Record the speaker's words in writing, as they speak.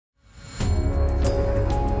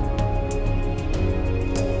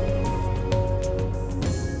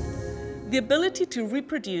The ability to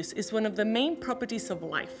reproduce is one of the main properties of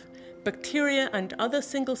life. Bacteria and other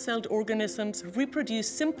single-celled organisms reproduce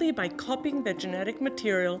simply by copying their genetic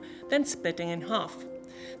material, then splitting in half.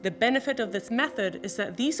 The benefit of this method is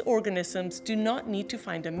that these organisms do not need to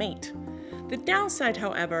find a mate. The downside,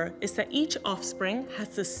 however, is that each offspring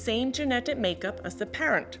has the same genetic makeup as the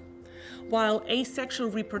parent. While asexual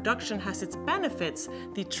reproduction has its benefits,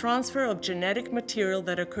 the transfer of genetic material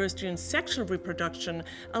that occurs during sexual reproduction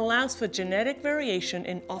allows for genetic variation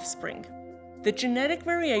in offspring. The genetic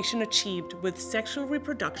variation achieved with sexual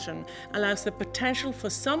reproduction allows the potential for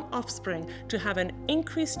some offspring to have an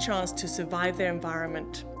increased chance to survive their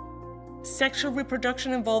environment. Sexual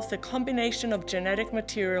reproduction involves the combination of genetic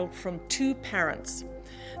material from two parents.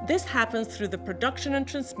 This happens through the production and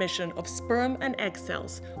transmission of sperm and egg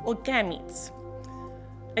cells, or gametes.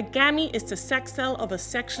 A gamete is the sex cell of a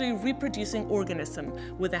sexually reproducing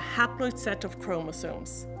organism with a haploid set of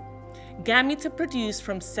chromosomes. Gametes are produced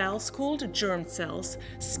from cells called germ cells,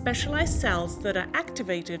 specialized cells that are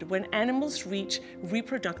activated when animals reach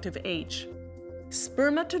reproductive age.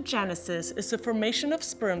 Spermatogenesis is the formation of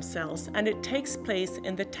sperm cells, and it takes place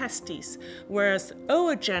in the testes, whereas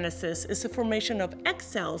oogenesis is the formation of egg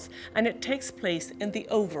cells, and it takes place in the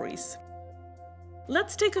ovaries.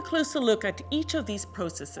 Let's take a closer look at each of these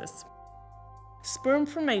processes. Sperm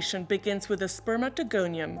formation begins with a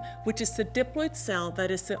spermatogonium, which is the diploid cell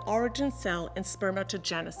that is the origin cell in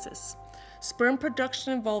spermatogenesis. Sperm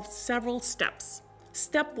production involves several steps.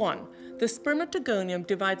 Step 1. The spermatogonium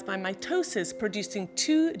divides by mitosis, producing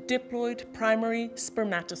two diploid primary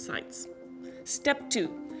spermatocytes. Step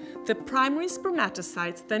 2. The primary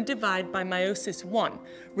spermatocytes then divide by meiosis 1,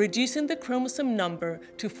 reducing the chromosome number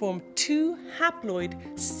to form two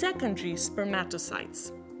haploid secondary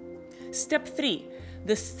spermatocytes. Step 3.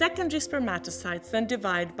 The secondary spermatocytes then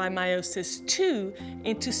divide by meiosis 2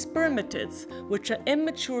 into spermatids, which are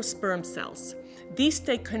immature sperm cells. These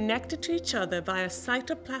stay connected to each other via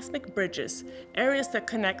cytoplasmic bridges, areas that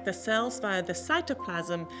connect the cells via the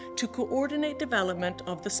cytoplasm to coordinate development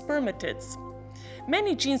of the spermatids.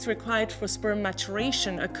 Many genes required for sperm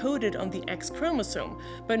maturation are coded on the X chromosome,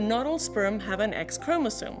 but not all sperm have an X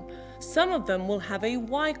chromosome. Some of them will have a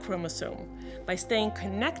Y chromosome. By staying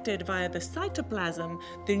connected via the cytoplasm,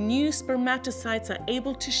 the new spermatocytes are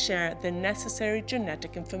able to share the necessary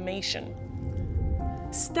genetic information.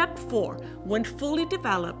 Step 4. When fully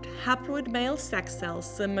developed, haploid male sex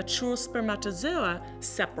cells, the mature spermatozoa,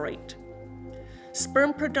 separate.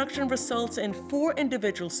 Sperm production results in 4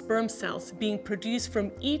 individual sperm cells being produced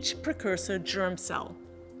from each precursor germ cell.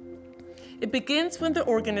 It begins when the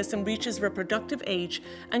organism reaches reproductive age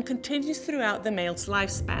and continues throughout the male's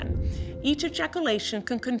lifespan. Each ejaculation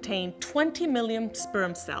can contain 20 million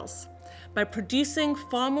sperm cells. By producing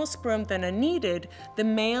far more sperm than are needed, the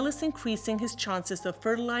male is increasing his chances of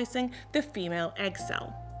fertilizing the female egg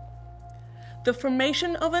cell. The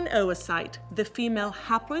formation of an oocyte, the female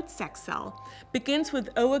haploid sex cell, begins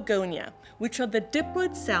with oogonia, which are the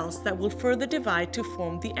diploid cells that will further divide to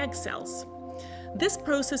form the egg cells. This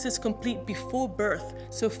process is complete before birth,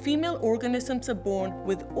 so female organisms are born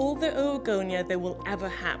with all the oogonia they will ever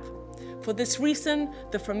have. For this reason,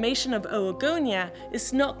 the formation of oogonia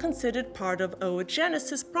is not considered part of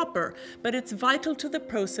oogenesis proper, but it's vital to the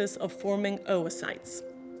process of forming oocytes.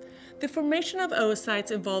 The formation of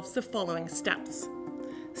oocytes involves the following steps.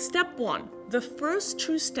 Step 1. The first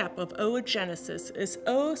true step of oogenesis is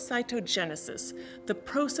oocytogenesis, the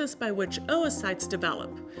process by which oocytes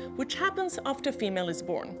develop, which happens after a female is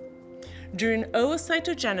born. During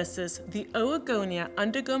oocytogenesis, the oogonia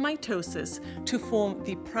undergo mitosis to form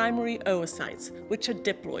the primary oocytes, which are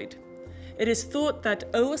diploid. It is thought that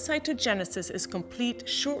oocytogenesis is complete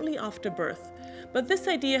shortly after birth, but this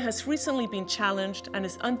idea has recently been challenged and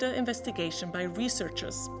is under investigation by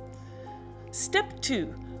researchers. Step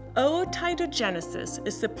 2. Oocytogenesis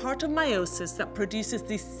is the part of meiosis that produces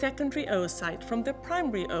the secondary oocyte from the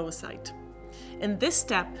primary oocyte. In this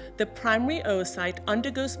step, the primary oocyte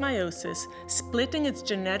undergoes meiosis, splitting its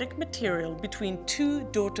genetic material between two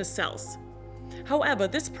daughter cells. However,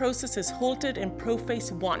 this process is halted in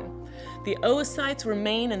prophase 1. The oocytes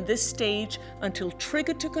remain in this stage until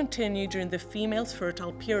triggered to continue during the female's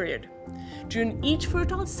fertile period. During each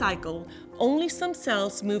fertile cycle, only some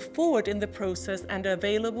cells move forward in the process and are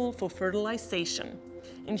available for fertilization.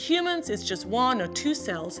 In humans, it's just 1 or 2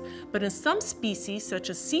 cells, but in some species, such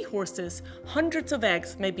as seahorses, hundreds of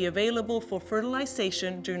eggs may be available for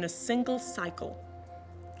fertilization during a single cycle.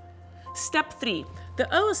 Step 3. The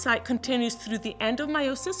oocyte continues through the end of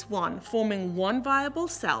meiosis 1, forming one viable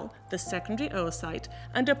cell, the secondary oocyte,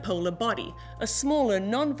 and a polar body, a smaller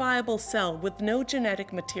non-viable cell with no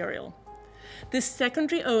genetic material. This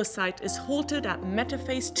secondary oocyte is halted at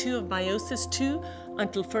metaphase 2 of meiosis II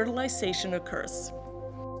until fertilization occurs.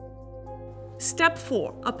 Step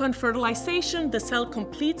 4. Upon fertilization, the cell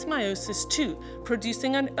completes meiosis II,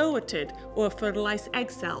 producing an ootid, or a fertilized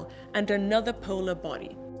egg cell, and another polar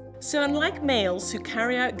body. So unlike males who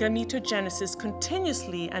carry out gametogenesis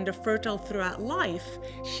continuously and are fertile throughout life,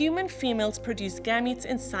 human females produce gametes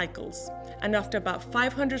in cycles. And after about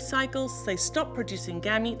 500 cycles, they stop producing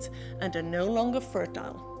gametes and are no longer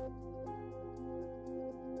fertile.